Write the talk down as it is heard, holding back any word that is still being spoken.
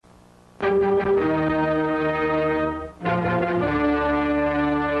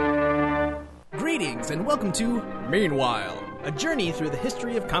and welcome to Meanwhile, a journey through the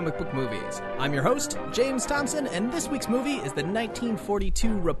history of comic book movies. I'm your host, James Thompson, and this week's movie is the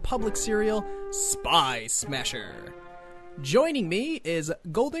 1942 Republic serial, Spy Smasher. Joining me is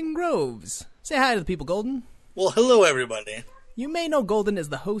Golden Groves. Say hi to the people, Golden. Well, hello, everybody. You may know Golden as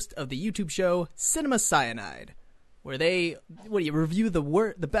the host of the YouTube show Cinema Cyanide, where they, review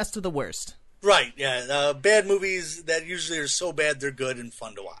the best of the worst. Right, yeah. Bad movies that usually are so bad they're good and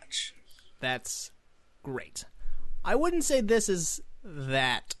fun to watch. That's great. I wouldn't say this is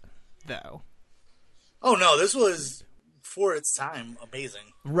that, though. Oh, no, this was, for its time, amazing.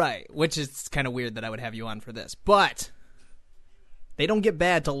 Right, which is kind of weird that I would have you on for this. But they don't get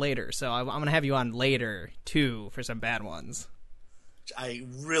bad till later, so I'm going to have you on later, too, for some bad ones. Which I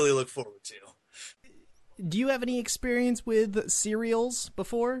really look forward to. Do you have any experience with serials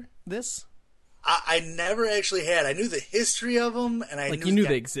before this? I never actually had. I knew the history of them, and you knew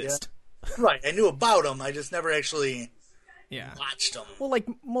they exist. Right, I knew about them. I just never actually watched them. Well, like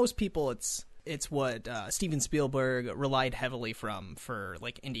most people, it's what Steven Spielberg relied heavily from for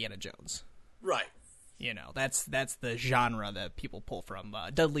like Indiana Jones. Right. You know, that's the genre that people pull from.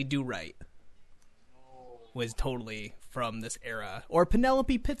 Dudley Do-Right was totally from this era, or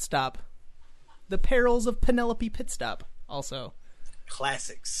Penelope Pitstop, The Perils of Penelope Pitstop, also.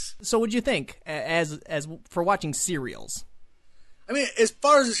 Classics. So what'd you think as for watching serials? I mean, as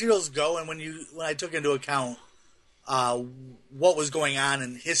far as the serials go, and when I took into account what was going on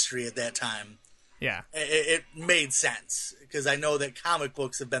in history at that time, it made sense, because I know that comic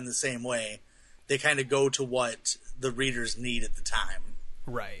books have been the same way. They kind of go to what the readers need at the time.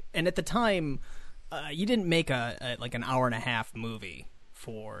 Right. And at the time, you didn't make a like an hour and a half movie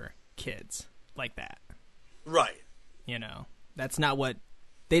for kids like that. Right. You know. That's not what...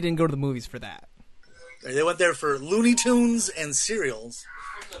 They didn't go to the movies for that. They went there for Looney Tunes and serials.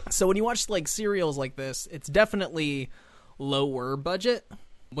 So when you watch like serials like this, it's definitely lower budget,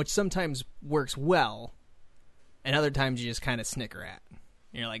 which sometimes works well, and other times you just kind of snicker at.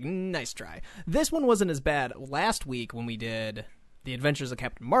 You're like, nice try. This one wasn't as bad. Last week when we did The Adventures of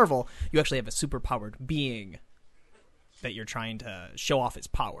Captain Marvel, you actually have a superpowered being that you're trying to show off his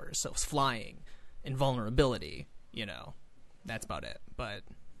powers. So it's flying, invulnerability, you know. That's about it. But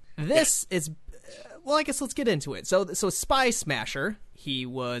this is... Well, I guess let's get into it. So Spy Smasher, he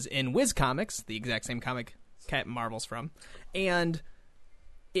was in Wiz Comics, the exact same comic Captain Marvel's from. And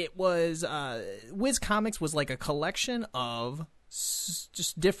it was... Wiz Comics was like a collection of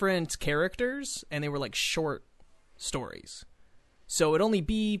just different characters, and they were like short stories. So it'd only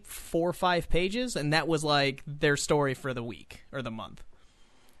be 4 or 5 pages, and that was like their story for the week or the month.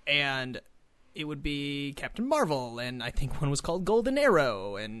 And... it would be Captain Marvel, and I think one was called Golden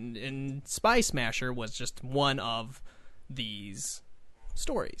Arrow, and Spy Smasher was just one of these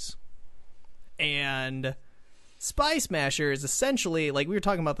stories. And Spy Smasher is essentially, like we were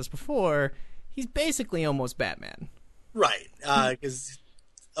talking about this before, he's basically almost Batman. Right, because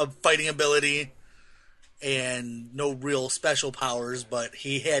of fighting ability and no real special powers, but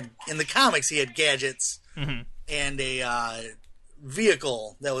he had, in the comics, he had gadgets and a...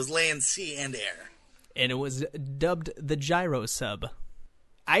 vehicle that was land, sea, and air. And it was dubbed the Gyro Sub.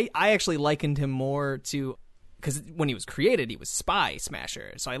 I actually likened him more to... because when he was created, he was Spy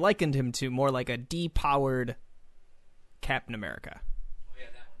Smasher. So I likened him to more like a depowered Captain America. Oh, yeah,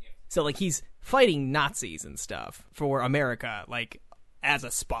 that one, yeah. So like he's fighting Nazis and stuff for America, like as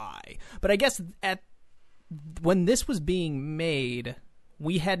a spy. But I guess when this was being made,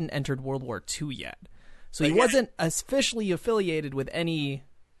 we hadn't entered World War II yet. So he wasn't officially affiliated with any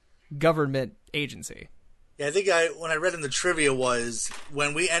government agency. Yeah, I think when I read in the trivia was,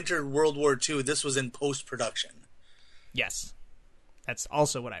 when we entered World War II, this was in post-production. Yes. That's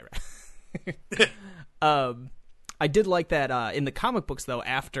also what I read. I did like that in the comic books, though,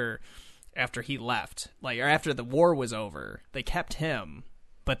 after he left, or after the war was over, they kept him,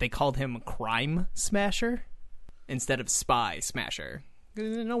 but they called him Crime Smasher instead of Spy Smasher.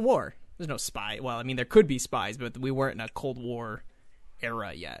 There's no war. There's no spy. Well, I mean, there could be spies, but we weren't in a Cold War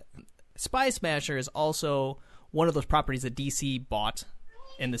era yet. Spy Smasher is also one of those properties that DC bought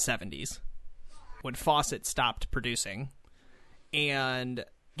in the 70s when Fawcett stopped producing. And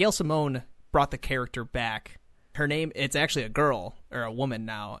Gail Simone brought the character back. Her name, it's actually a girl, or a woman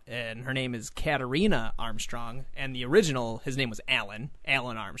now, and her name is Katarina Armstrong. And the original, his name was Alan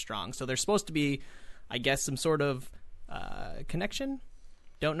Armstrong. So there's supposed to be, I guess, some sort of connection.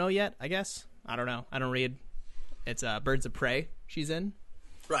 Don't know yet, I guess. I don't know. I don't read. It's Birds of Prey she's in.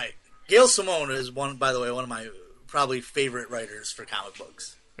 Right. Gail Simone is, by the way, one of my probably favorite writers for comic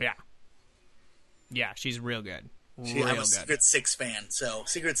books. Yeah. Yeah, she's real good. I'm a Secret Six fan, so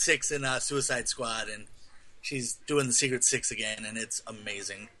Secret Six in Suicide Squad, and she's doing the Secret Six again, and it's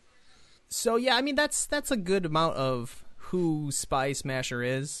amazing. So yeah, I mean that's a good amount of who Spy Smasher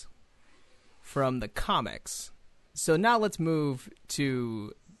is from the comics. So now let's move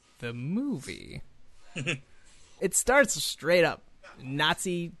to the movie. It starts straight up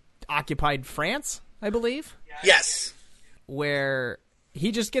Nazi-occupied France, I believe. Yes. Where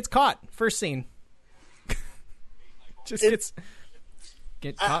he just gets caught. First scene. Gets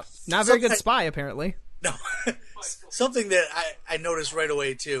caught. Not a very good spy, apparently. No. Something that I noticed right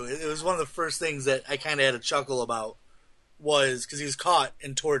away, too. It was one of the first things that I kind of had a chuckle about was because he was caught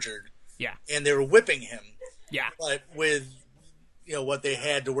and tortured. Yeah. And they were whipping him. Yeah. But with, what they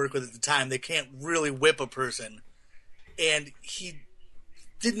had to work with at the time, they can't really whip a person. And he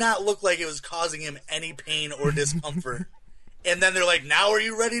did not look like it was causing him any pain or discomfort. And then they're like, now are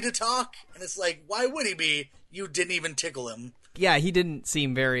you ready to talk? And it's like, why would he be? You didn't even tickle him. Yeah, he didn't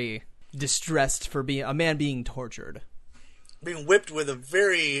seem very distressed for being a man being tortured. Being whipped with a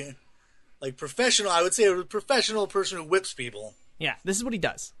very, professional, I would say a professional person who whips people. Yeah, this is what he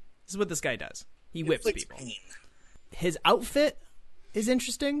does. This is what this guy does. He whips people. Pain. His outfit is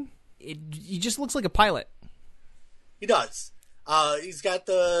interesting. He just looks like a pilot. He does. He's got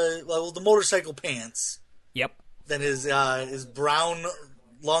the motorcycle pants. Yep. Then his brown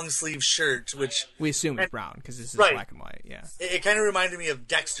long sleeve shirt, which we assume is brown because this is black and white. Yeah. It kind of reminded me of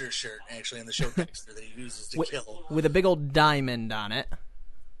Dexter's shirt, actually, in the show Dexter that he uses to kill, with a big old diamond on it.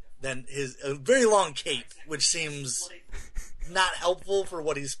 Then a very long cape, which seems not helpful for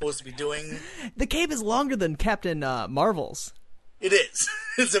what he's supposed to be doing. The cape is longer than Captain Marvel's. It is.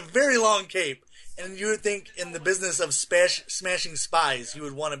 It's a very long cape. And you would think in the business of smashing spies, you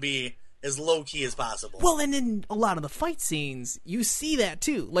would want to be as low-key as possible. Well, and in a lot of the fight scenes, you see that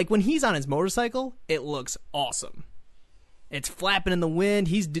too. Like when he's on his motorcycle, it looks awesome. It's flapping in the wind.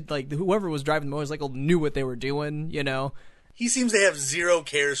 Whoever was driving the motorcycle knew what they were doing, He seems to have zero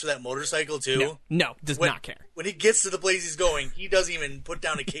cares for that motorcycle, too. No, does not care. When he gets to the place he's going, he doesn't even put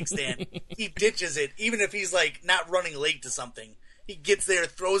down a kickstand. He ditches it, even if he's, not running late to something. He gets there,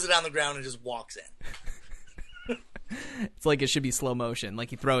 throws it on the ground, and just walks in. It's like it should be slow motion. Like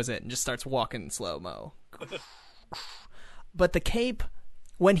he throws it and just starts walking slow-mo. But the cape,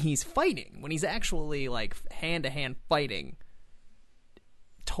 when he's fighting, when he's actually, hand-to-hand fighting,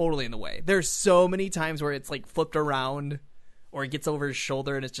 totally in the way. There's so many times where it's, flipped around, or it gets over his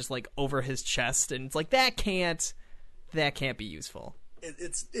shoulder and it's just over his chest, and it's like that can't be useful.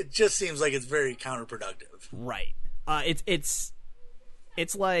 It just seems like it's very counterproductive. Right.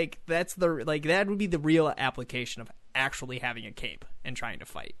 It's like that would be the real application of actually having a cape and trying to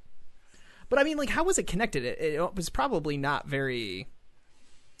fight. But I mean, how was it connected? It was probably not very.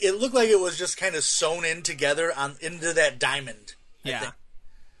 It looked like it was just kind of sewn in together into that diamond. I think.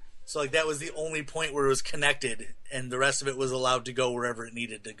 So that was the only point where it was connected, and the rest of it was allowed to go wherever it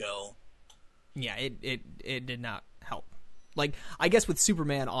needed to go. Yeah, it did not help. I guess with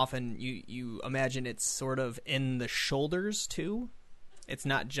Superman, often you imagine it's sort of in the shoulders too. It's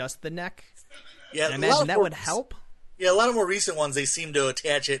not just the neck. Yeah, and I imagine that would help. Yeah, a lot of more recent ones, they seem to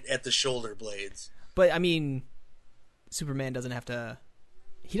attach it at the shoulder blades. But I mean, Superman doesn't have to.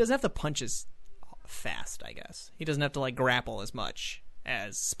 He doesn't have to punch as fast. I guess he doesn't have to grapple as much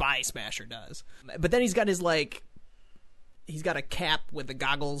as Spy Smasher does. But then he's got his he's got a cap with the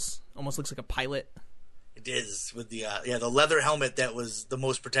goggles. Almost looks like a pilot. It is with the leather helmet that was the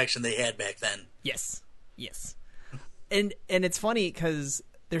most protection they had back then. Yes. And it's funny because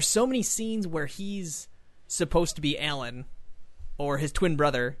there's so many scenes where he's supposed to be Alan or his twin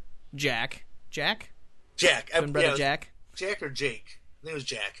brother Jack. Jack. Twin brother Jack. Jack or Jake? I think it was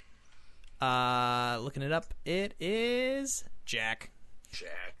Jack. Looking it up, it is Jack.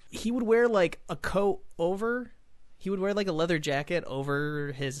 Jack. He would wear a coat over. He would wear a leather jacket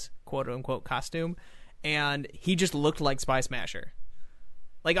over his quote unquote costume, and he just looked like Spy Smasher.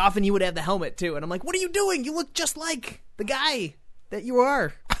 Often he would have the helmet, too. And I'm like, what are you doing? You look just like the guy that you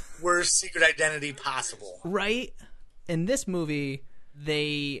are. Worst secret identity possible. Right? In this movie,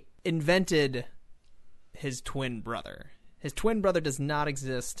 they invented his twin brother. His twin brother does not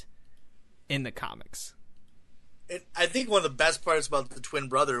exist in the comics. I think one of the best parts about the twin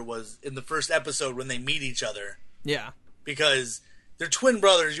brother was in the first episode when they meet each other. Yeah. Because they're twin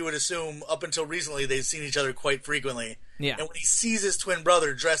brothers, you would assume, up until recently, they've seen each other quite frequently. Yeah. And when he sees his twin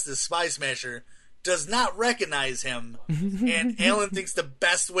brother dressed as Spy Smasher, does not recognize him, and Alan thinks the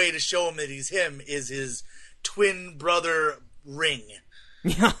best way to show him that he's him is his twin brother ring.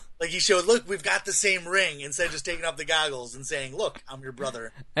 Yeah. He shows, look, we've got the same ring, instead of just taking off the goggles and saying, look, I'm your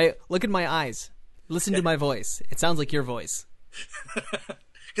brother. Hey, look at my eyes. Listen to my voice. It sounds like your voice.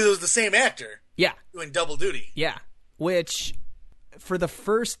 Because it was the same actor. Yeah. Doing double duty. Yeah. Which, for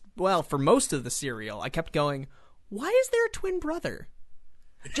most of the serial, I kept going, why is there a twin brother?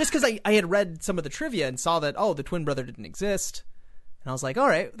 Just because I had read some of the trivia and saw that, the twin brother didn't exist. And I was like, all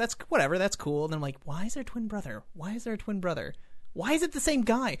right, that's whatever, that's cool. And then I'm like, why is there a twin brother? Why is there a twin brother? Why is it the same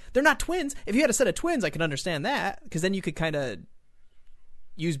guy? They're not twins. If you had a set of twins, I could understand that, because then you could kind of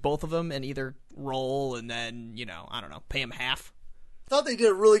use both of them in either role and then, I don't know, pay them half. I thought they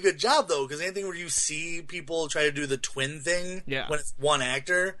did a really good job, though, because anything where you see people try to do the twin thing when it's one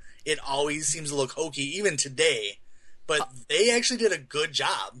actor, it always seems to look hokey, even today. But they actually did a good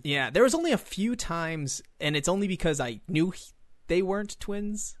job. Yeah, there was only a few times, and it's only because I knew they weren't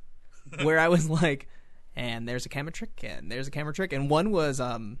twins, where I was like, and there's a camera trick, and there's a camera trick. And one was,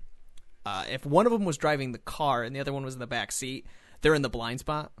 if one of them was driving the car and the other one was in the back seat, they're in the blind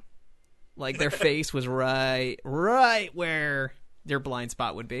spot. Like, their face was right where their blind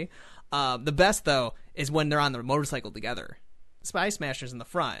spot would be. The best, though, is when they're on the motorcycle together. Spy Smasher's in the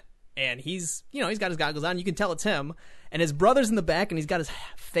front, and he's got his goggles on. You can tell it's him. And his brother's in the back, and he's got his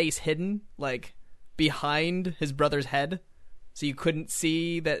face hidden, like, behind his brother's head. So you couldn't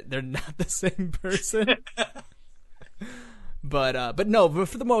see that they're not the same person. But no, but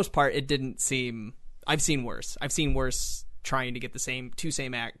for the most part, it didn't seem... I've seen worse. I've seen worse trying to get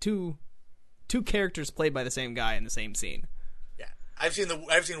the two characters played by the same guy in the same scene. Yeah. I've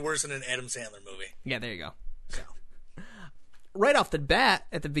seen worse in an Adam Sandler movie. Yeah, there you go. So. Right off the bat,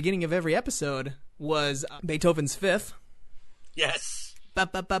 at the beginning of every episode, was Beethoven's Fifth. Yes. Ba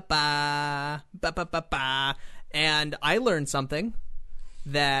ba ba ba ba ba ba ba. And I learned something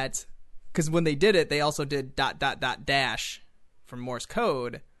that, because when they did it, they also did ... from Morse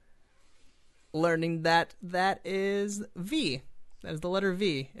code, learning that is V. That is the letter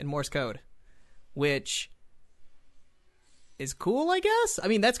V in Morse code, which is cool, I guess. I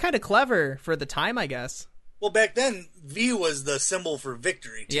mean, that's kind of clever for the time, I guess. Well, back then, V was the symbol for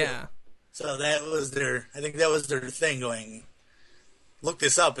victory, too. Yeah. So that was I think that was their thing, going, look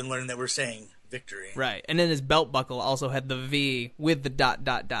this up and learn that we're saying victory. Right. And then his belt buckle also had the V with the ...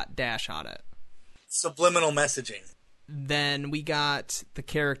 on it. Subliminal messaging. Then we got the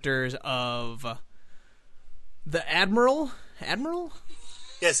characters of the Admiral?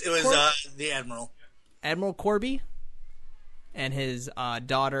 Yes, it was the Admiral. Admiral Corby and his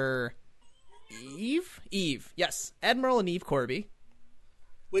daughter Eve? Yes. Admiral and Eve Corby.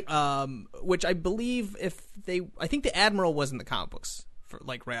 Which I believe I think the Admiral was in the comic books.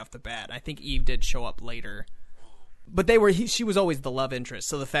 Right off the bat. I think Eve did show up later. But she was always the love interest,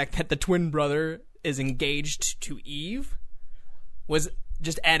 so the fact that the twin brother is engaged to Eve was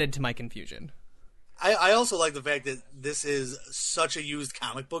just added to my confusion. I also like the fact that this is such a used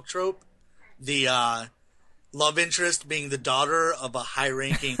comic book trope. The love interest being the daughter of a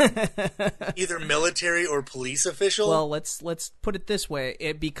high-ranking either military or police official. Well, let's put it this way.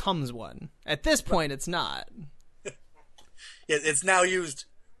 It becomes one. At this point, it's not. It's now used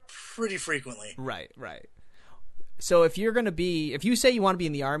pretty frequently. Right. So if you say you want to be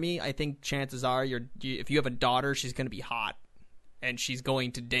in the Army, I think chances are if you have a daughter, she's going to be hot, and she's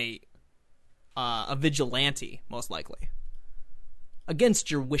going to date a vigilante, most likely.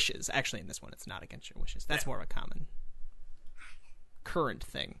 Against your wishes. Actually, in this one, it's not against your wishes. That's more of a common current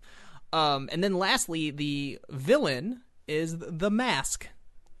thing. And then lastly, the villain is the Mask.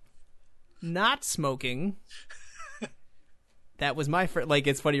 Not smoking. That was my first... Like,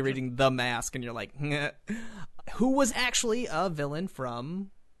 it's funny reading The Mask, and you're like... Who was actually a villain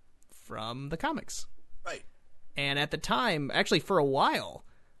from the comics. Right. And at the time, actually for a while,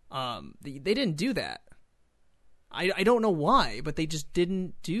 they didn't do that. I don't know why, but they just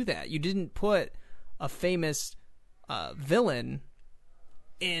didn't do that. You didn't put a famous villain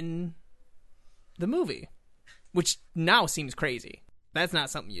in the movie, which now seems crazy. That's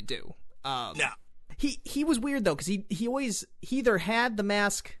not something you do. No. He was weird though, because he either had the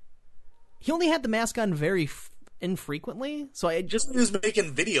mask. He only had the mask on very infrequently, so I just he was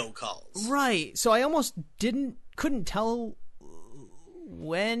making video calls. Right. So I almost couldn't tell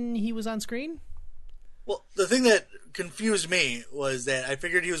when he was on screen. Well, the thing that confused me was that I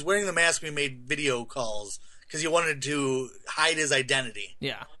figured he was wearing the mask when he made video calls because he wanted to hide his identity.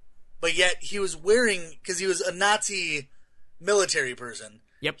 Yeah. But yet he was wearing, because he was a Nazi military person.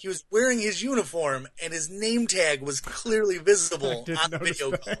 Yep. He was wearing his uniform, and his name tag was clearly visible on the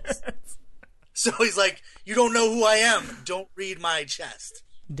video calls. So he's like, you don't know who I am. Don't read my chest.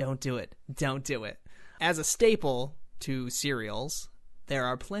 Don't do it. Don't do it. As a staple to serials, there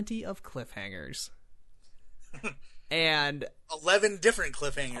are plenty of cliffhangers. And 11 different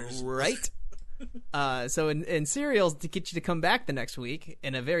cliffhangers. Right. So in serials, to get you to come back the next week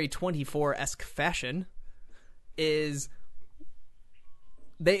in a very 24-esque fashion, is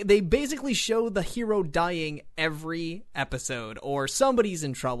they basically show the hero dying every episode, or somebody's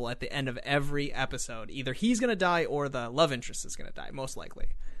in trouble at the end of every episode. Either he's going to die or the love interest is going to die, most likely.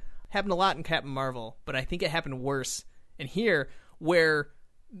 Happened a lot in Captain Marvel, but I think it happened worse in here, where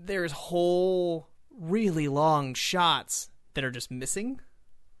there's whole really long shots that are just missing.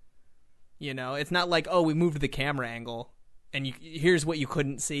 You know, it's not like, oh, we moved the camera angle and here's what you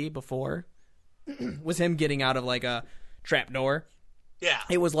couldn't see before was him getting out of like a trap door. Yeah.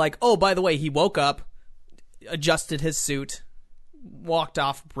 It was like, oh, by the way, he woke up, adjusted his suit, walked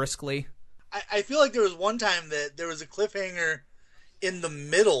off briskly. I feel like there was one time that there was a cliffhanger in the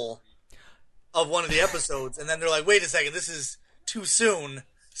middle of one of the episodes, and then they're like, wait a second, this is too soon.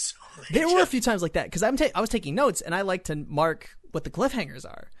 So there were a few times like that, because I was taking notes, and I like to mark what the cliffhangers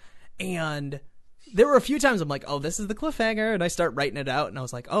are. And there were a few times I'm like, oh, this is the cliffhanger, and I start writing it out, and I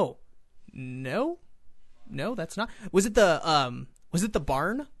was like, oh, no, that's not. Was it the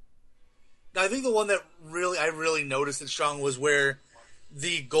barn? I think the one that I really noticed it strong was where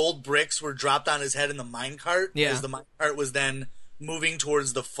the gold bricks were dropped on his head in the minecart. Yeah. As the minecart was then moving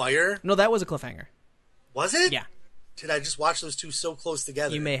towards the fire. No, that was a cliffhanger. Was it? Yeah. Did I just watch those two so close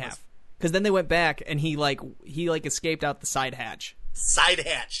together? You may have. Because then they went back, and he escaped out the side hatch. Side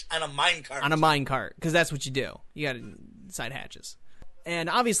hatch on a minecart. On a minecart, because that's what you do. You got side hatches. And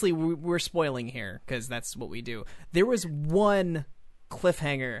obviously, we're spoiling here, because that's what we do. There was one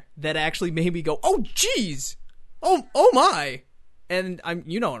cliffhanger that actually made me go, oh, jeez! Oh my! And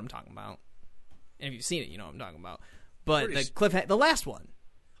you know what I'm talking about. And if you've seen it, you know what I'm talking about. But the last one.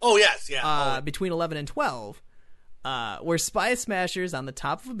 Oh, yes, yeah. Between 11 and 12, where Spy Smasher's on the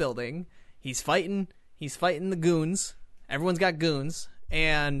top of a building. He's fighting the goons. Everyone's got goons,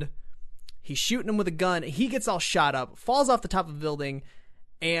 and he's shooting them with a gun. He gets all shot up, falls off the top of a building,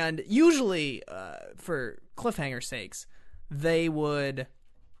 and usually, for cliffhanger sakes, they would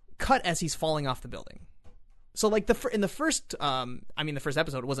cut as he's falling off the building. So, like in the first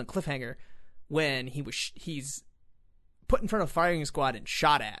episode, it wasn't cliffhanger when he's put in front of a firing squad and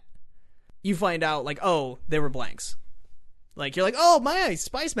shot at. You find out like, oh, they were blanks. Like you're like, oh my,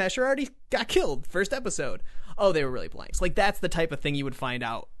 Spy Smasher already got killed first episode. Oh, they were really blanks. Like that's the type of thing you would find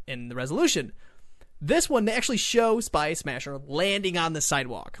out in the resolution. This one, they actually show Spy Smasher landing on the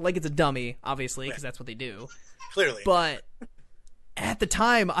sidewalk. Like it's a dummy, obviously, because that's what they do. Clearly. But at the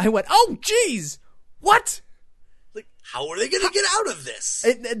time, I went, oh, geez, what? Like, how are they going to get out of this?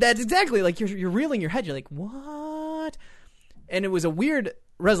 That's exactly, like, you're reeling your head. You're like, what? And it was a weird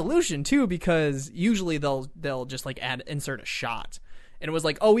resolution, too, because usually they'll just, like, insert a shot. And it was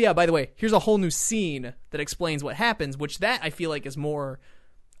like, oh, yeah, by the way, here's a whole new scene that explains what happens, which that, I feel like, is more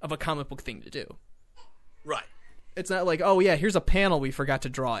of a comic book thing to do. Right. It's not like, oh, yeah, here's a panel we forgot to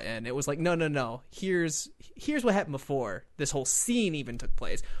draw in. It was like, no. Here's what happened before this whole scene even took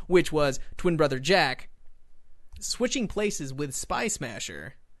place, which was twin brother Jack switching places with Spy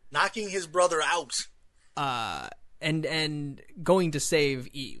Smasher. Knocking his brother out. And going to save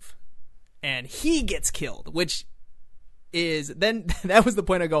Eve. And he gets killed, which is... Then that was the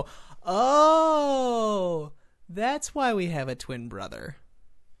point I go, oh, that's why we have a twin brother.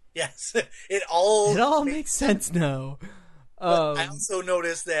 Yes, it all makes sense now. I also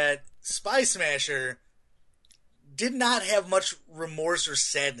noticed that Spy Smasher did not have much remorse or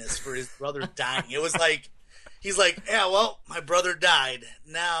sadness for his brother dying. It was like, he's like, yeah, well, my brother died.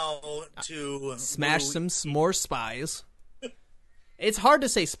 Now to... Smash some more spies. It's hard to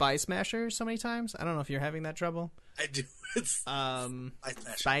say Spy Smasher so many times. I don't know if you're having that trouble. I do. It's Spy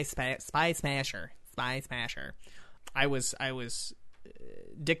Smasher. I was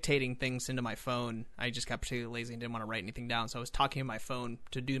dictating things into my phone. I just got particularly lazy and didn't want to write anything down, so I was talking to my phone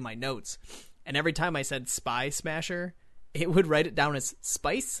to do my notes. And every time I said Spy Smasher, it would write it down as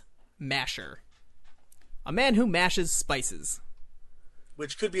Spice Masher. A man who mashes spices.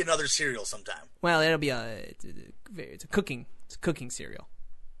 Which could be another cereal sometime. Well, it'll be it's a cooking cereal.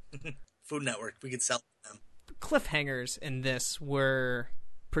 Food Network. We could sell them. Cliffhangers in this were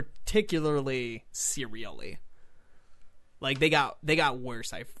particularly serially. Like they got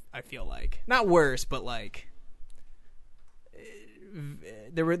worse. I feel like not worse, but like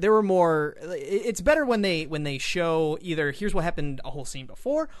there were more. It's better when they show either here's what happened a whole scene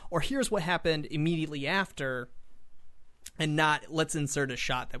before, or here's what happened immediately after, and not let's insert a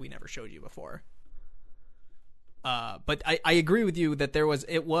shot that we never showed you before. But I agree with you that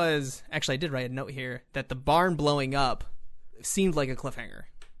it was actually I did write a note here that the barn blowing up seemed like a cliffhanger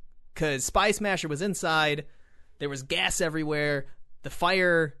because Spy Smasher was inside. There was gas everywhere. The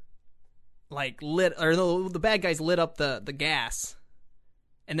fire the bad guys lit up the gas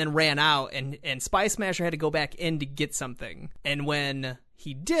and then ran out, and Spy Smasher had to go back in to get something. And when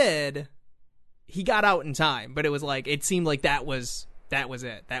he did, he got out in time, but it seemed like that was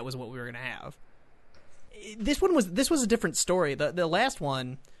it. That was what we were going to have. This was a different story. The last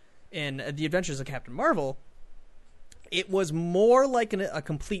one in The Adventures of Captain Marvel, it was more like a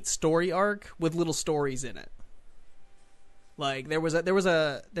complete story arc with little stories in it. Like there was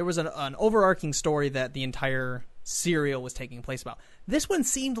an overarching story that the entire serial was taking place about. This one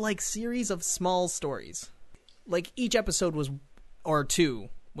seemed like series of small stories. Like each episode was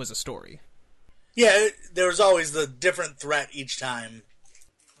a story. Yeah, there was always the different threat each time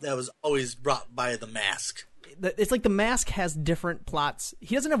that was always brought by the Mask. It's like the Mask has different plots.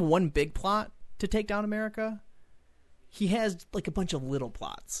 He doesn't have one big plot to take down America. He has like a bunch of little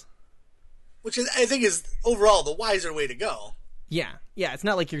plots. Which I think is overall the wiser way to go. Yeah. It's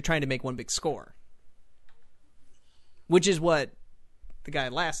not like you're trying to make one big score. Which is what the guy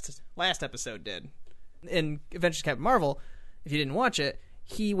last episode did. In Adventures of Captain Marvel, if you didn't watch it,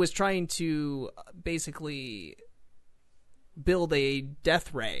 he was trying to basically build a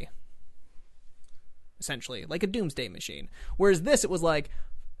death ray, essentially, like a doomsday machine. Whereas this, it was like,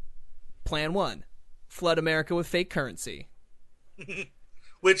 plan 1, flood America with fake currency.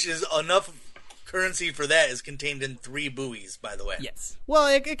 Which is enough currency for that is contained in 3 buoys, by the way. Yes. Well,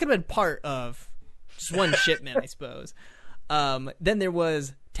 it could have been part of just one shipment, I suppose. Then there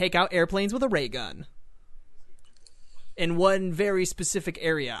was take out airplanes with a ray gun in one very specific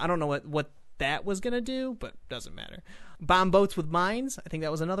area. I don't know what that was going to do, but doesn't matter. Bomb boats with mines. I think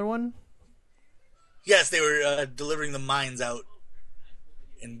that was another one. Yes, they were delivering the mines out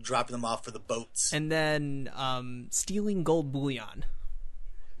and dropping them off for the boats. And then stealing gold bullion.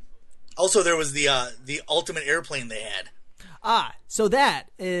 Also, there was the ultimate airplane they had. So that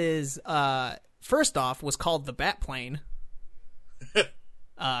is first off was called the Batplane.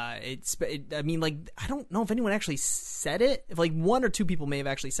 I don't know if anyone actually said it. If like 1 or 2 people may have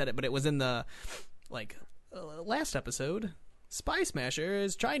actually said it, but it was in the last episode. Spy Smasher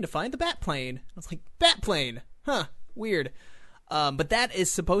is trying to find the Batplane. I was like, Batplane, huh? Weird. But that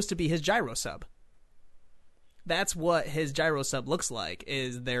is supposed to be his gyro sub. That's what his gyro sub looks like.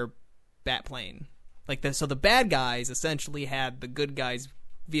 Is their Batplane. So the bad guys essentially had the good guys'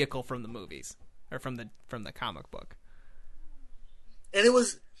 vehicle from the movies or from the comic book. And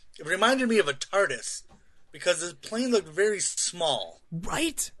it reminded me of a TARDIS because the plane looked very small.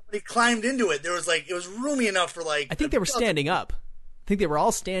 Right? When he climbed into it, it was roomy enough for I think they were standing up. I think they were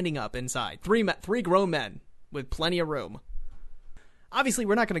all standing up inside. 3 grown men with plenty of room. Obviously,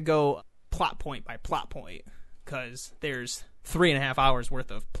 we're not going to go plot point by plot point because there's 3.5 hours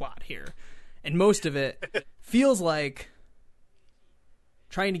worth of plot here. And most of it feels like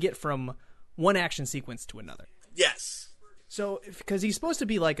trying to get from one action sequence to another. Yes. So, because he's supposed to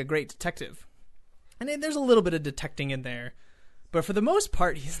be like a great detective. And there's a little bit of detecting in there. But for the most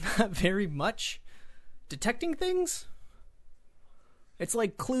part, he's not very much detecting things. It's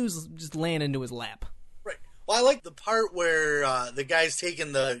like clues just land into his lap. Right. Well, I like the part where the guy's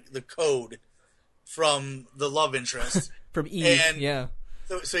taking the code from the love interest. From Eve, and yeah.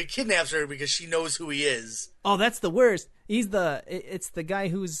 So he kidnaps her because she knows who he is. Oh, that's the worst. It's the guy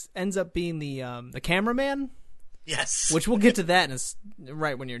who ends up being the cameraman. Yes. Which we'll get to that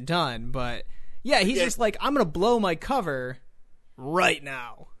right when you're done. But yeah, he's just like, I'm gonna blow my cover right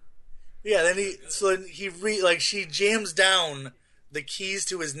now. Yeah. Then she jams down the keys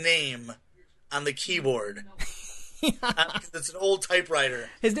to his name on the keyboard. It's an old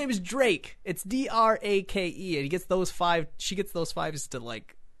typewriter. His name is Drake. It's Drake, and he gets those 5. She gets those 5s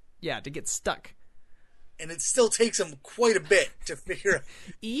to get stuck. And it still takes him quite a bit to figure out.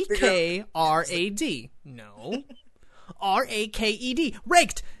 EKRAD. No. RAKED.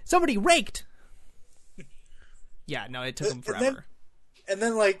 Raked. Somebody raked. Yeah, no, it took him forever. And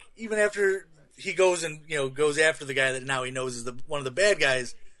then even after he goes and goes after the guy that now he knows is one of the bad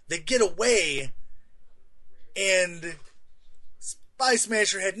guys, they get away. And Spy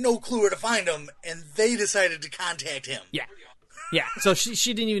Smasher had no clue where to find him, and they decided to contact him. Yeah. So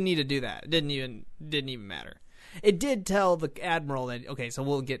she didn't even need to do that. It didn't even matter. It did tell the Admiral that, okay, so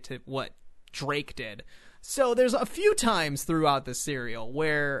we'll get to what Drake did. So there's a few times throughout the serial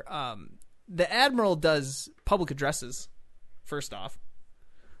where the Admiral does public addresses, first off,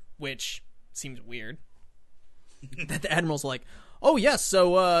 which seems weird. That the Admiral's like, oh yes,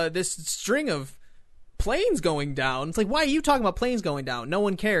 so this string of planes going down. It's like, why are you talking about planes going down? No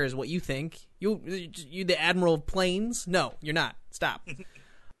one cares what you think. You the Admiral of Planes? No, you're not. Stop. When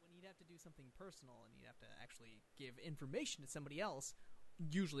you'd have to do something personal and you'd have to actually give information to somebody else,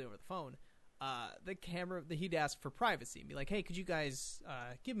 usually over the phone, the camera, he'd ask for privacy and be like, hey, could you guys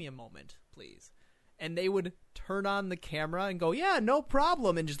give me a moment, please? And they would turn on the camera and go, yeah, no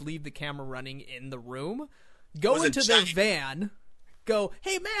problem, and just leave the camera running in the room, go into their van, go,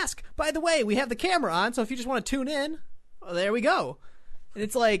 hey, Mask, by the way, we have the camera on, so if you just want to tune in, well, there we go. And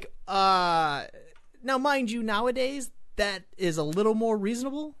it's like, now, mind you, nowadays, that is a little more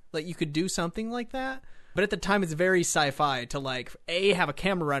reasonable, that you could do something like that. But at the time, it's very sci-fi to, like, A, have a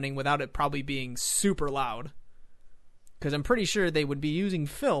camera running without it probably being super loud. Because I'm pretty sure they would be using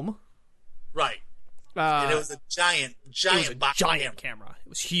film. Right. And it was a giant camera. It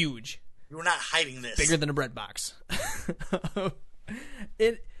was huge. You were not hiding this. Bigger than a bread box.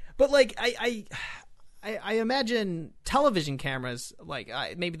 But, like, I imagine television cameras, like,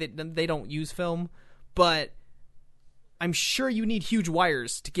 maybe they don't use film, but I'm sure you need huge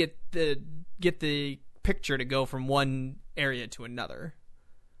wires to get the picture to go from one area to another.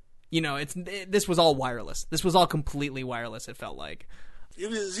 You know, this was all wireless. This was all completely wireless, it felt like. It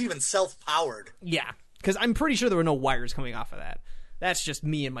was even self-powered. Yeah, because I'm pretty sure there were no wires coming off of that. That's just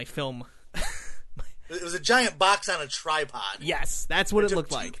me and my film. It was a giant box on a tripod. Yes, that's what it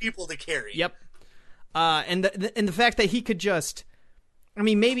looked like. 2 people to carry. Yep. And the fact that he could just, I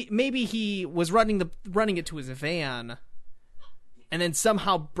mean, maybe he was running it to his van, and then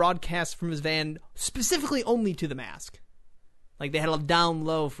somehow broadcast from his van specifically only to the Mask. Like, they had a down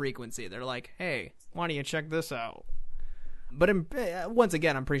low frequency. They're like, hey, why don't you check this out? But once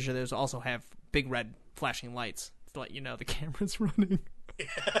again, I'm pretty sure those also have big red flashing lights to let you know the camera's running.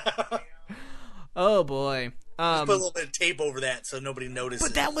 Yeah. Oh boy. Just put a little bit of tape over that so nobody notices.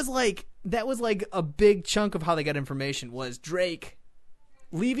 But that was like a big chunk of how they got information was Drake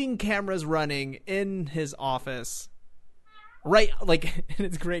leaving cameras running in his office. Right, like, and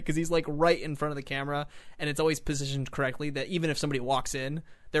it's great because he's like right in front of the camera, and it's always positioned correctly that even if somebody walks in,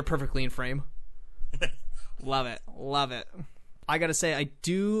 they're perfectly in frame. Love it. I gotta say, I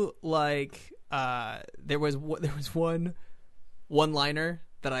do like. There was one liner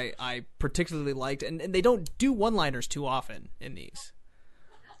that I particularly liked, and they don't do one-liners too often in these.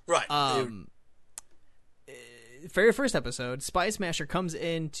 Right. Very first episode, Spy Smasher comes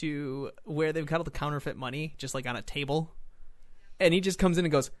into where they've got all the counterfeit money, just like on a table. And he just comes in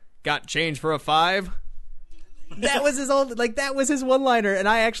and goes, got change for a 5? That was his one-liner, and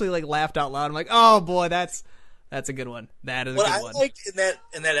I actually like laughed out loud. I'm like, oh boy, that's a good one. That is a good one. What I liked in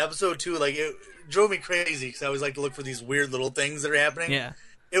that episode too, like it drove me crazy because I always like to look for these weird little things that are happening. Yeah.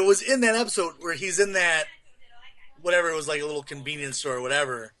 It was in that episode where he's in that, whatever, it was like a little convenience store or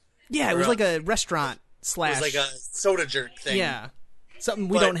whatever. Yeah, it was like a restaurant / It was like a soda jerk thing. Yeah. Something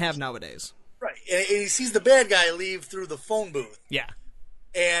we don't have nowadays. Right. And he sees the bad guy leave through the phone booth. Yeah.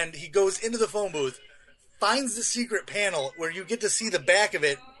 And he goes into the phone booth, finds the secret panel where you get to see the back of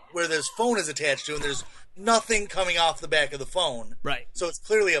it where this phone is attached to, and there's nothing coming off the back of the phone. Right. So it's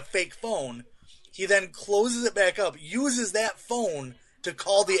clearly a fake phone. He then closes it back up, uses that phone to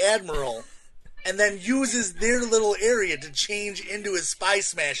call the Admiral, and then uses their little area to change into his Spy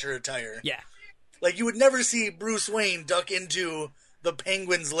Smasher attire. Yeah. Like, you would never see Bruce Wayne duck into the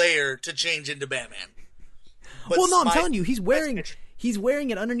Penguin's lair to change into Batman. But well, no, I'm telling you, he's wearing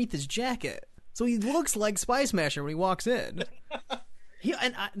it underneath his jacket, so he looks like Spy Smasher when he walks in.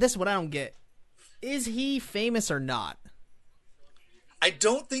 This is what I don't get: is he famous or not? I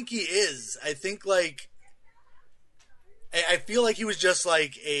don't think he is. I think I feel like he was just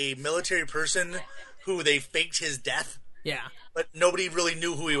like a military person who they faked his death. Yeah, but nobody really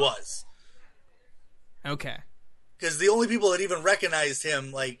knew who he was. Okay. Because the only people that even recognized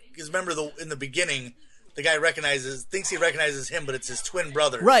him, because remember in the beginning, the guy thinks he recognizes him, but it's his twin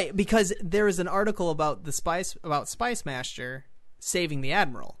brother. Right, because there is an article about Spy Smasher saving the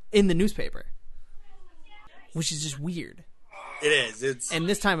Admiral in the newspaper, which is just weird. It is. And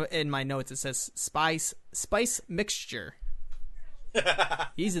this time in my notes it says Spice Mixture.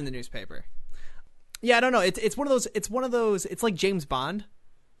 He's in the newspaper. Yeah, I don't know. It's one of those. It's like James Bond.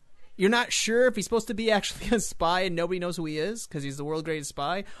 You're not sure if he's supposed to be actually a spy and nobody knows who he is because he's the world's greatest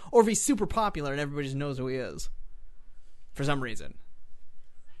spy, or if he's super popular and everybody just knows who he is for some reason.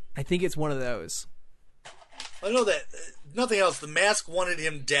 I think it's one of those. I know that nothing else. The Mask wanted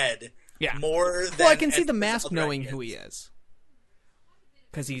him dead. Yeah. More than. Well, I can see the Mask knowing who he is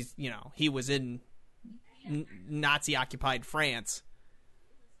because he was in Nazi-occupied France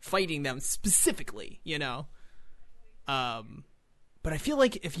fighting them specifically. But I feel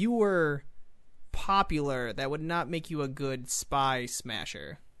like if you were popular, that would not make you a good Spy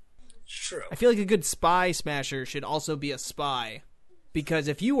Smasher. True. I feel like a good Spy Smasher should also be a spy. Because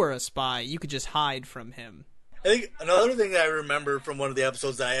if you were a spy, you could just hide from him. I think another thing that I remember from one of the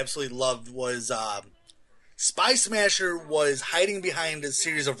episodes that I absolutely loved was Spy Smasher was hiding behind a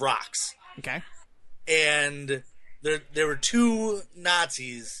series of rocks. Okay. And there were two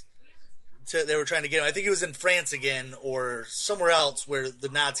Nazis. They were trying to get him. I think it was in France again or somewhere else where the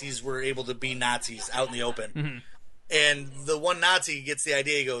Nazis were able to be Nazis out in the open. Mm-hmm. And the one Nazi gets the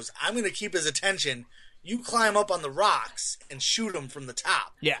idea. He goes, I'm going to keep his attention. You climb up on the rocks and shoot him from the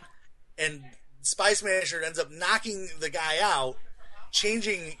top. Yeah. And Spy Smasher ends up knocking the guy out,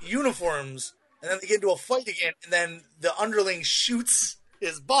 changing uniforms, and then they get into a fight again, and then the underling shoots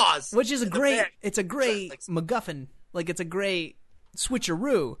his boss. Which is a great MacGuffin. Like, it's a great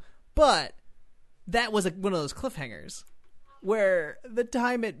switcheroo. But that was one of those cliffhangers where the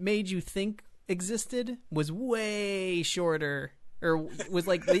time it made you think existed was way shorter, or was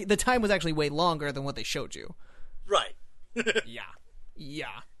like the time was actually way longer than what they showed you. Right. Yeah.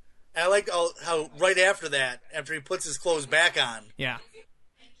 And I like how right after that, after he puts his clothes back on,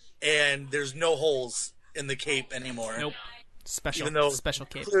 and there's no holes in the cape anymore. Nope. Even though special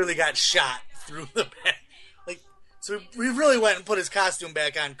cape clearly got shot through the back. So we really went and put his costume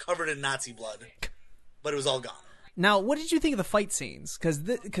back on, covered in Nazi blood, but it was all gone. Now, what did you think of the fight scenes?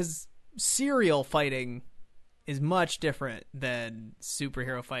 Because serial fighting is much different than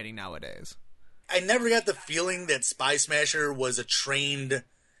superhero fighting nowadays. I never got the feeling that Spy Smasher was a trained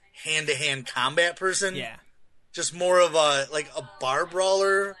hand-to-hand combat person. Yeah. Just more of a bar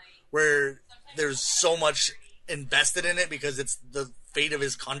brawler where there's so much invested in it because it's the fate of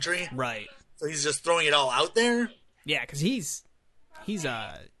his country. Right. So he's just throwing it all out there. Yeah, because he's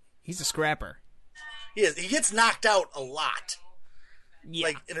a scrapper. He is. He gets knocked out a lot.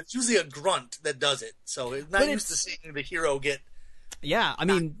 Yeah. And it's usually a grunt that does it. So it's not used to seeing the hero get... Yeah, I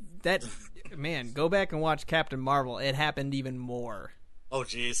mean, that... Man, go back and watch Captain Marvel. It happened even more. Oh,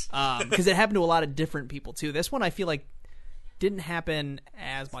 jeez. Because it happened to a lot of different people, too. This one, I feel like, didn't happen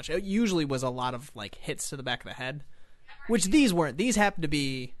as much. It usually was a lot of, hits to the back of the head. Which these weren't. These happened to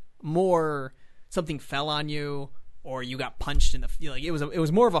be more something fell on you, or you got punched in the... it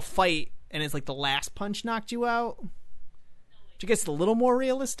was more of a fight, and it's the last punch knocked you out. Which I guess is a little more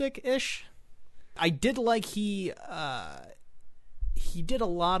realistic-ish. I did like he did a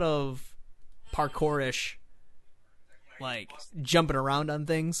lot of parkour-ish, jumping around on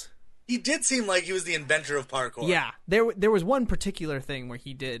things. He did seem like he was the inventor of parkour. Yeah, there was one particular thing where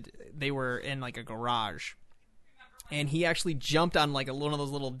they were in a garage, and he actually jumped on one of those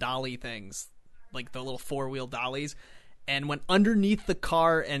little dolly things, the little 4-wheel dollies, and went underneath the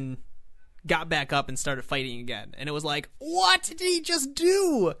car and got back up and started fighting again. And it was what did he just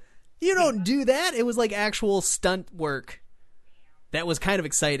do? You don't do that. It was actual stunt work. That was kind of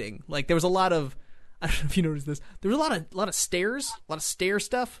exciting. There was a lot of, I don't know if you noticed this. There was a lot of stairs, a lot of stair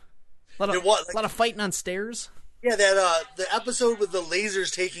stuff, a lot of fighting on stairs. Yeah, that the episode with the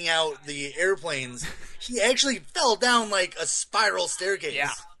lasers taking out the airplanes. He actually fell down a spiral staircase.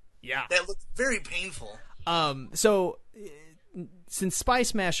 Yeah. That looked very painful. So since Spy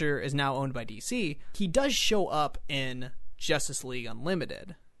Smasher is now owned by DC, he does show up in Justice League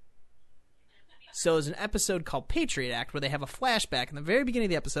Unlimited. So there's an episode called Patriot Act where they have a flashback in the very beginning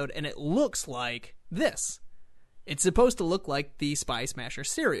of the episode, and it looks like this. It's supposed to look like the Spy Smasher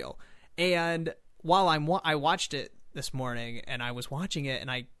serial. And while I watched it this morning, and I was watching it, and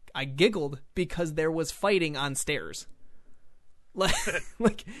I giggled because there was fighting on stairs.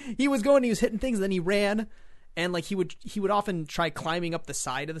 He was going, he was hitting things, and then he ran, and he would often try climbing up the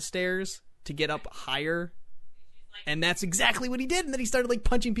side of the stairs to get up higher. And that's exactly what he did. And then he started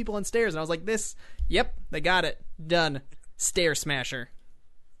punching people on stairs. And I was like, yep, they got it. Done. Stair smasher.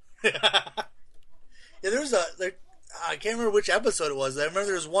 Yeah, there was I can't remember which episode it was. I remember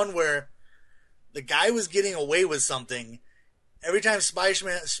there was one where the guy was getting away with something. Every time Spy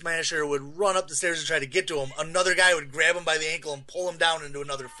Smasher would run up the stairs and try to get to him, another guy would grab him by the ankle and pull him down into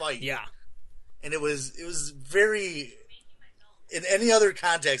another fight. Yeah. And it was very... In any other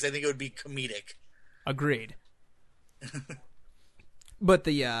context, I think it would be comedic. Agreed. But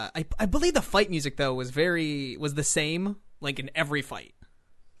the I believe the fight music though was the same in every fight.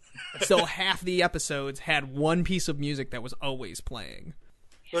 So half the episodes had one piece of music that was always playing.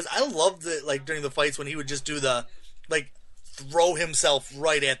 Because I loved it during the fights when he would just do the throw himself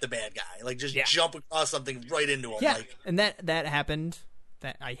right at the bad guy, jump across something right into him. Yeah, and that happened.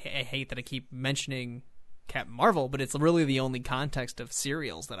 That I hate that I keep mentioning Captain Marvel, but it's really the only context of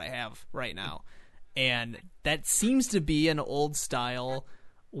serials that I have right now. And that seems to be an old style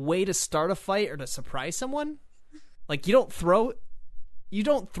way to start a fight or to surprise someone. You don't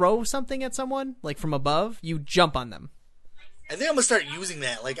throw something at someone from above. You jump on them. I think I'm gonna start using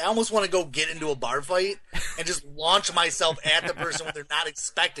that. Like, I almost want to go get into a bar fight and just launch myself at the person when they're not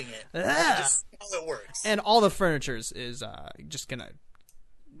expecting it. Just see how it works. And all the furniture is just gonna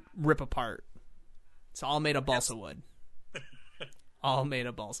rip apart. It's all made of balsa wood. All made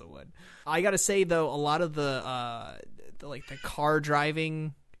of balsa wood. I gotta say though, a lot of the car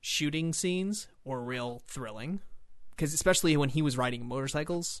driving shooting scenes were real thrilling, because especially when he was riding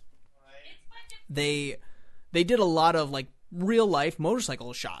motorcycles, they did a lot of like real life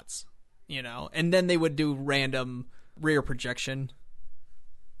motorcycle shots, you know, and then they would do random rear projection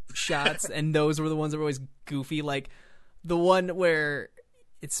shots, and those were the ones that were always goofy, like the one where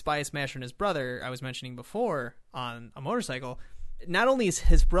it's Spy Smasher and his brother I was mentioning before on a motorcycle. Not only is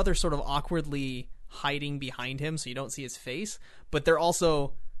his brother sort of awkwardly hiding behind him so you don't see his face, but they're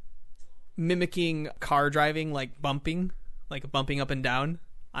also mimicking car driving, like bumping up and down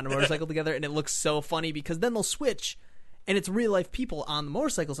on a motorcycle together, and it looks so funny because then they'll switch and it's real life people on the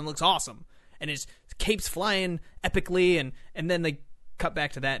motorcycles and it looks awesome, and his cape's flying epically, and then they cut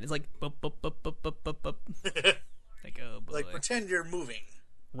back to that and it's like bup, bup, bup, bup, bup, bup, bup. Like, oh boy. Like, pretend you're moving.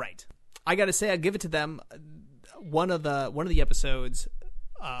 Right. I gotta say, I give it to them. One of the episodes,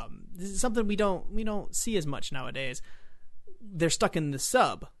 this is something we don't see as much nowadays. They're stuck in the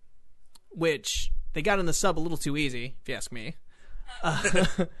sub, which they got in the sub a little too easy, if you ask me.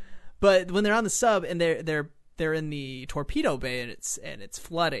 But when they're on the sub and they're in the torpedo bay and it's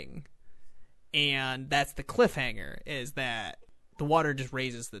flooding, and that's the cliffhanger, is that the water just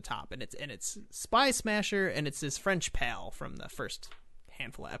raises to the top, and it's Spy Smasher and it's his French pal from the first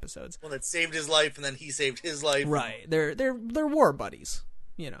handful of episodes. Well, that saved his life, and then he saved his life. Right. They're war buddies,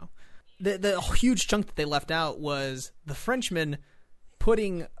 you know. The huge chunk that they left out was the Frenchman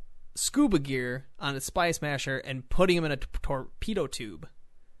putting scuba gear on a Spy Smasher and putting him in a torpedo tube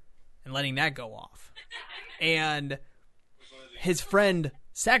and letting that go off. And his friend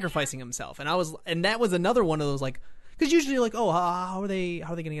sacrificing himself. And that was another one of those, like, because usually you're like, oh, how are they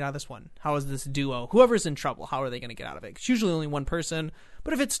going to get out of this one? How is this duo? Whoever's in trouble, how are they going to get out of it? It's usually only one person,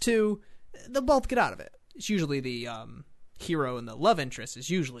 but if it's two, they'll both get out of it. It's usually the hero and the love interest is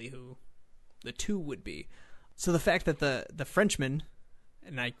usually who the two would be. So the fact that the Frenchman,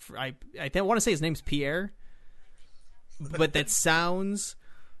 and I want to say his name's Pierre, but that sounds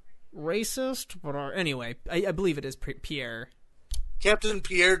racist. But anyway, I believe it is Pierre. Captain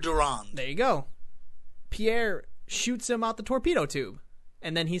Pierre Durand. There you go. Pierre shoots him out the torpedo tube,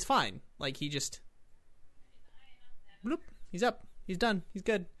 and then he's fine. Like, he just bloop, he's up, he's done, he's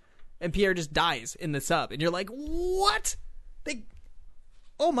good. And Pierre just dies in the sub, and you're like, what?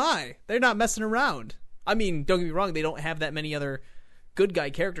 Oh my, they're not messing around. I mean, don't get me wrong, they don't have that many other good guy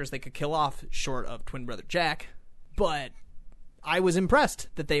characters they could kill off short of twin brother Jack, but I was impressed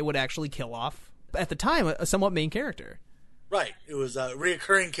that they would actually kill off, at the time, a somewhat main character. Right. It was a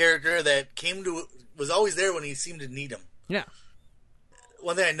reoccurring character that was always there when he seemed to need him. Yeah.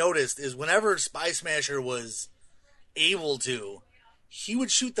 One thing I noticed is whenever Spy Smasher was able to, he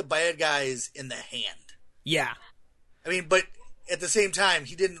would shoot the bad guys in the hand. Yeah. I mean, but at the same time,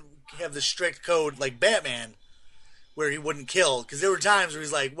 he didn't have the strict code like Batman, where he wouldn't kill, because there were times where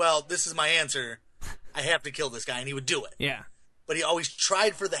he's like, well, this is my answer, I have to kill this guy, and he would do it. Yeah. But he always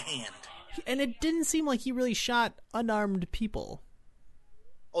tried for the hand. And it didn't seem like he really shot unarmed people.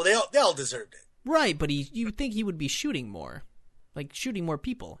 Oh, they all deserved it. Right, but you would think he would be shooting more. Like, shooting more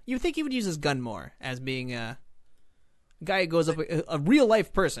people. You would think he would use his gun more, as being a guy who goes up, a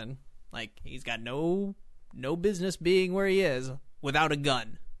real-life person. Like, he's got no business being where he is without a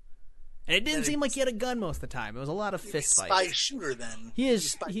gun. And it didn't seem like he had a gun most of the time. It was a lot of fist fights. Spy shooter, then. He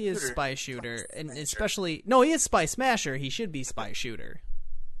is spy shooter. And especially... No, he is Spy Smasher. He should be spy shooter.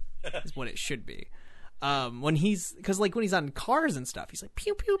 Is what it should be. When he's... Because, like, when he's on cars and stuff, he's like,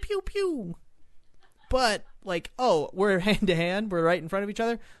 pew, pew, pew, pew. But, like, oh, we're hand-to-hand. We're right in front of each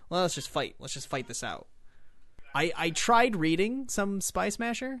other. Well, let's just fight. Let's just fight this out. I tried reading some Spy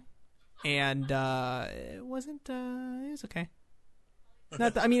Smasher, and it wasn't... it was okay.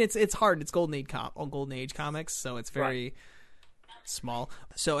 I mean, it's hard. It's Golden Age comics, so it's very small.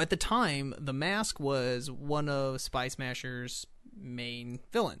 So at the time, the Mask was one of Spy Smasher's main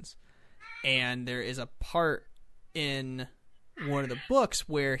villains, and there is a part in one of the books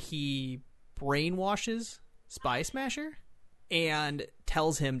where he brainwashes Spy Smasher and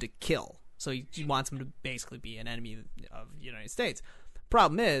tells him to kill. So he wants him to basically be an enemy of the United States.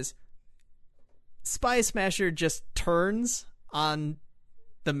 Problem is, Spy Smasher just turns on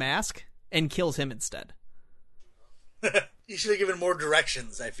the Mask and kills him instead. You should have given more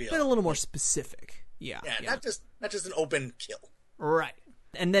directions, I feel. Been a little more specific. Yeah. Not just an open kill. Right.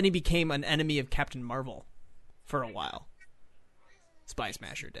 And then he became an enemy of Captain Marvel for a while. Spy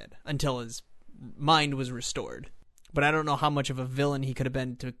Smasher did, until his mind was restored. But I don't know how much of a villain he could have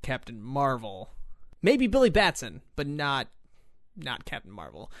been to Captain Marvel. Maybe Billy Batson, but not Captain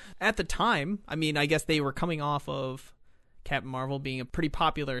Marvel. At the time, I mean, I guess they were coming off of Captain Marvel being a pretty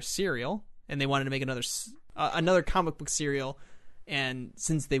popular serial, and they wanted to make another comic book serial, and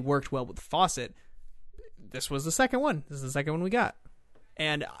since they worked well with Fawcett, this was the second one. This is the second one we got.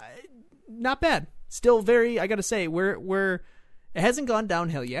 And not bad. Still very, I gotta say, it hasn't gone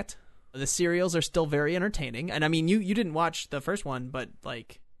downhill yet. The serials are still very entertaining. And I mean, you didn't watch the first one, but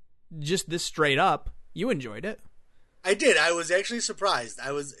like, just this straight up, you enjoyed it. I did. I was actually surprised.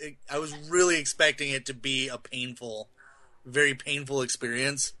 I was really expecting it to be a very painful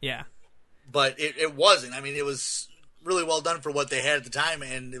experience. Yeah. But it wasn't. I mean, it was really well done for what they had at the time,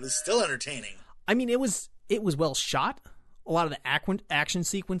 and it was still entertaining. I mean, it was well shot. A lot of the action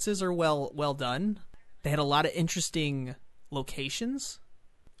sequences are well done. They had a lot of interesting locations.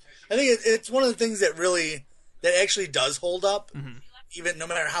 I think it's one of the things that actually does hold up, even no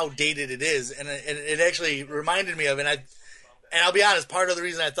matter how dated it is. And it actually reminded me of, and I'll be honest, part of the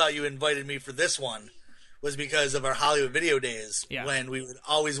reason I thought you invited me for this one was because of our Hollywood video days, when we would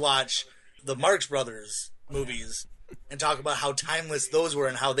always watch the Marx Brothers movies and talk about how timeless those were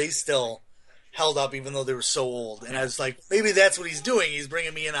and how they still held up even though they were so old. And I was like, maybe that's what he's doing. He's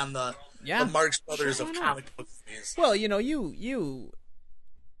bringing me in on the Marx Brothers of comic book movies. Well, you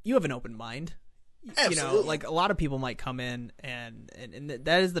have an open mind. Absolutely. You know, like a lot of people might come in and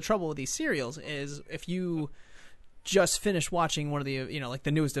that is the trouble with these serials, is if you just finish watching one of the, like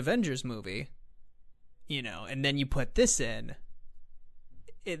the newest Avengers movie, and then you put this in,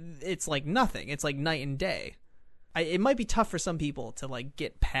 it's like nothing. It's like night and day. It might be tough for some people to like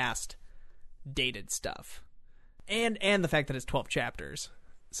get past dated stuff, and the fact that it's 12 chapters,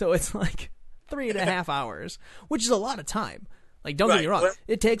 so it's like 3.5 hours, which is a lot of time. Like, don't get me wrong,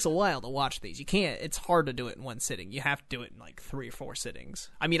 it takes a while to watch these. You can't, it's hard to do it in one sitting. You have to do it in like 3 or 4 sittings.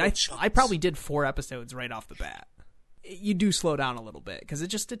 I mean, I probably did 4 episodes right off the bat. You do slow down a little bit because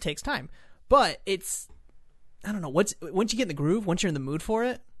it takes time. But it's, I don't know, once you get in the groove, once you're in the mood for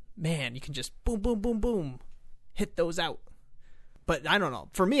it, man, you can just boom, boom, boom, boom, hit those out. But I don't know.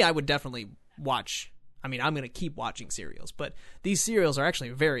 For me, I would definitely watch, I mean, I'm going to keep watching serials, but these serials are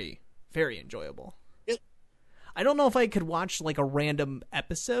actually very, very enjoyable. I don't know if I could watch like a random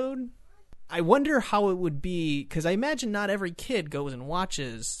episode. I wonder how it would be, because I imagine not every kid goes and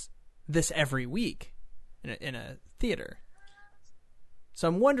watches this every week in a theater. So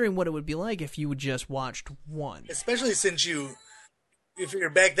I'm wondering what it would be like if you just watched one. Especially since you figure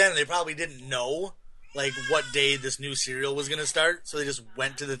back then they probably didn't know like what day this new serial was going to start, so they just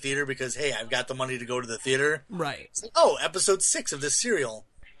went to the theater because, hey, I've got the money to go to the theater. Right. It's like, oh, episode 6 of this serial.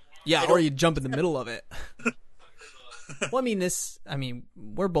 Yeah, or you jump in the middle of it. Well, I mean,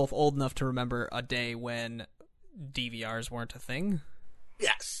 we're both old enough to remember a day when DVRs weren't a thing.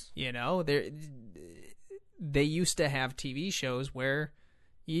 Yes. They used to have TV shows where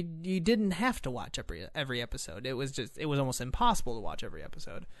you didn't have to watch every episode. It was almost impossible to watch every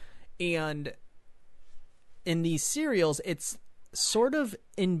episode. And in these serials, it's sort of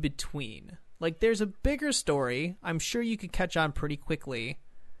in between. Like, there's a bigger story. I'm sure you could catch on pretty quickly.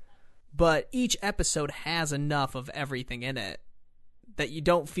 But each episode has enough of everything in it that you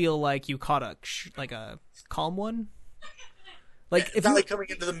don't feel like you caught a calm one. Like, it's not like coming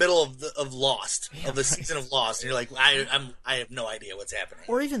into the middle of Lost, of the season of Lost, and you're like, I have no idea what's happening.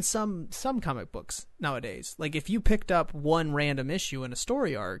 Or even some comic books nowadays. Like, if you picked up one random issue in a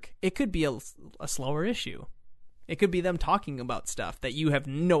story arc, it could be a slower issue. It could be them talking about stuff that you have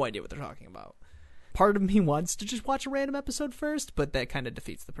no idea what they're talking about. Part of me wants to just watch a random episode first, but that kind of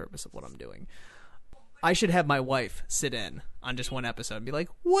defeats the purpose of what I'm doing. I should have my wife sit in on just one episode and be like,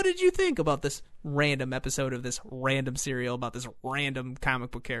 what did you think about this random episode of this random serial about this random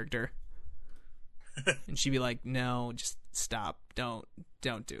comic book character? And she'd be like, no, just stop. Don't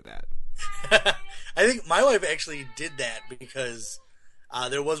do that. I think my wife actually did that because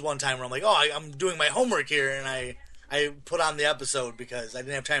there was one time where I'm like, oh, I'm doing my homework here, and I put on the episode because I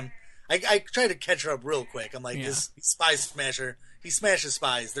didn't have time. I tried to catch her up real quick. I'm like, this spy smasher, he smashes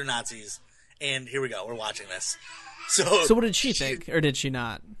spies, they're Nazis. And here we go, we're watching this. So what did she think? Or did she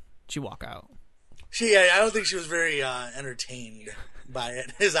not? She walk out? I don't think she was very entertained by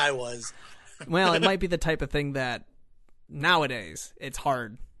it, as I was. Well, it might be the type of thing that nowadays it's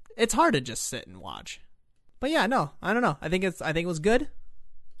hard. It's hard to just sit and watch. But yeah, no, I don't know. I think it was good.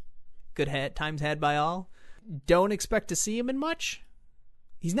 Good times had by all. Don't expect to see him in much.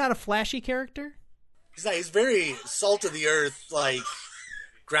 He's not a flashy character. He's not. He's very salt of the earth, like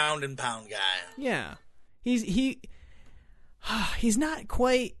ground and pound guy. Yeah, He's not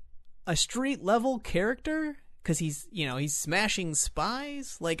quite a street level character because he's smashing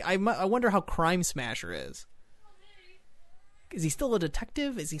spies. Like I wonder how Crime Smasher is. Is he still a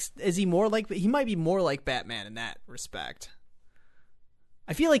detective? Is he more like, he might be more like Batman in that respect.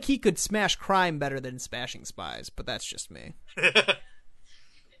 I feel like he could smash crime better than smashing spies, but that's just me.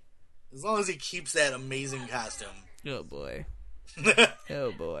 As long as he keeps that amazing costume. Oh boy.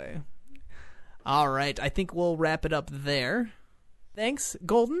 Oh boy. All right, I think we'll wrap it up there. Thanks,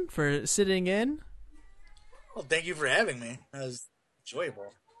 Golden, for sitting in. Well, thank you for having me. That was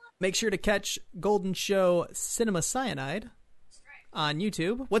enjoyable. Make sure to catch Golden's show Cinema Cyanide on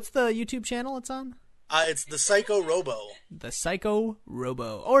YouTube. What's the YouTube channel it's on? It's the Psycho Robo. The Psycho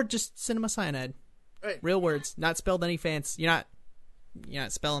Robo, or just Cinema Cyanide. Right. Real words, not spelled any fancy. You're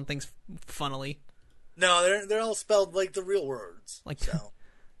not spelling things funnily. No, they're all spelled like the real words. Like so.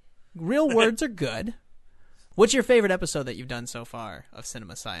 Real words are good. What's your favorite episode that you've done so far of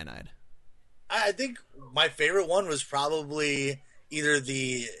Cinema Cyanide? I think my favorite one was probably either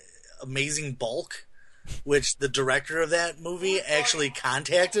the Amazing Bulk, which the director of that movie actually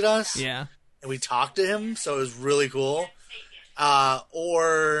contacted us. Yeah. And we talked to him, so it was really cool. Well,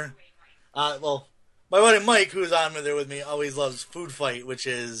 my buddy Mike, who's on there with me, always loves Food Fight, which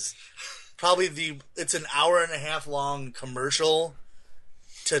is probably it's an hour and a half long commercial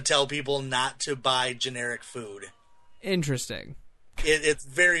to tell people not to buy generic food. Interesting. It's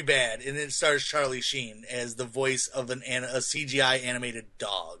very bad, and it stars Charlie Sheen as the voice of a CGI animated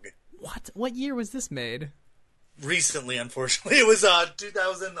dog. What year was this made? Recently, unfortunately. It was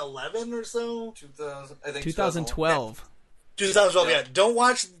 2011 or so? 2012. 2012, yeah. Don't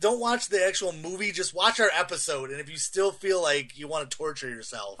watch the actual movie, just watch our episode, and if you still feel like you want to torture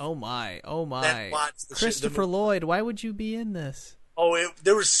yourself... Oh my. Then watch Christopher Lloyd, why would you be in this? Oh,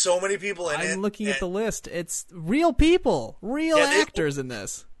 there were so many people in it. I'm looking at the list. It's real people, actors in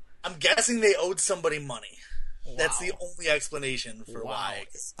this. I'm guessing they owed somebody money. Wow. That's the only explanation for why.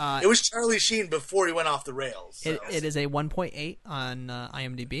 It was Charlie Sheen before he went off the rails. So. It is a 1.8 on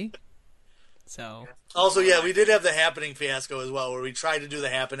IMDb. So also, yeah, we did have the Happening fiasco as well, where we tried to do the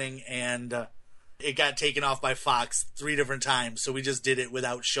Happening and it got taken off by Fox 3 different times. So we just did it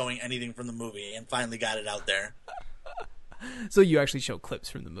without showing anything from the movie and finally got it out there. So you actually show clips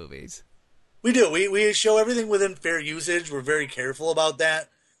from the movies? We do. We show everything within fair usage. We're very careful about that.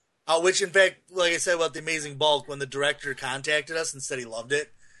 Which, in fact, like I said about The Amazing Bulk, when the director contacted us and said he loved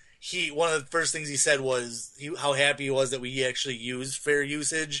it, one of the first things he said was how happy he was that we actually used fair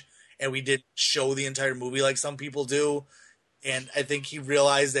usage and we didn't show the entire movie like some people do. And I think he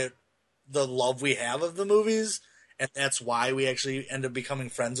realized that the love we have of the movies, and that's why we actually end up becoming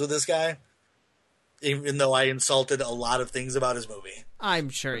friends with this guy. Even though I insulted a lot of things about his movie. I'm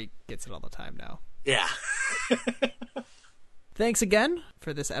sure he gets it all the time now. Yeah. Thanks again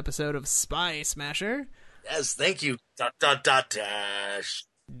for this episode of Spy Smasher. Yes, thank you. ... dash. ...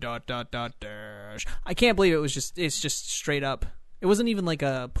 dash. I can't believe it's just straight up. It wasn't even like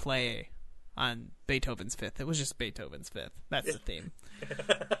a play on Beethoven's Fifth. It was just Beethoven's Fifth. That's the theme.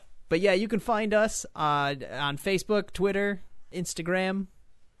 But yeah, you can find us on Facebook, Twitter, Instagram.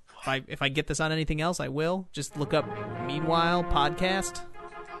 If I get this on anything else, I will. Just look up Meanwhile Podcast,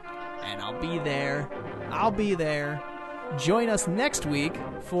 and I'll be there. Join us next week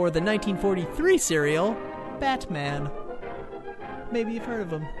for the 1943 serial, Batman. Maybe you've heard of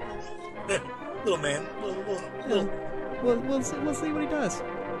him. Little man. We'll see what he does.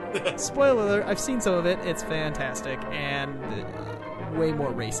 Spoiler alert, I've seen some of it. It's fantastic, and way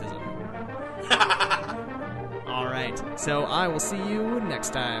more racism. All right, so I will see you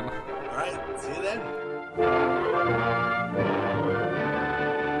next time. All right, see you then.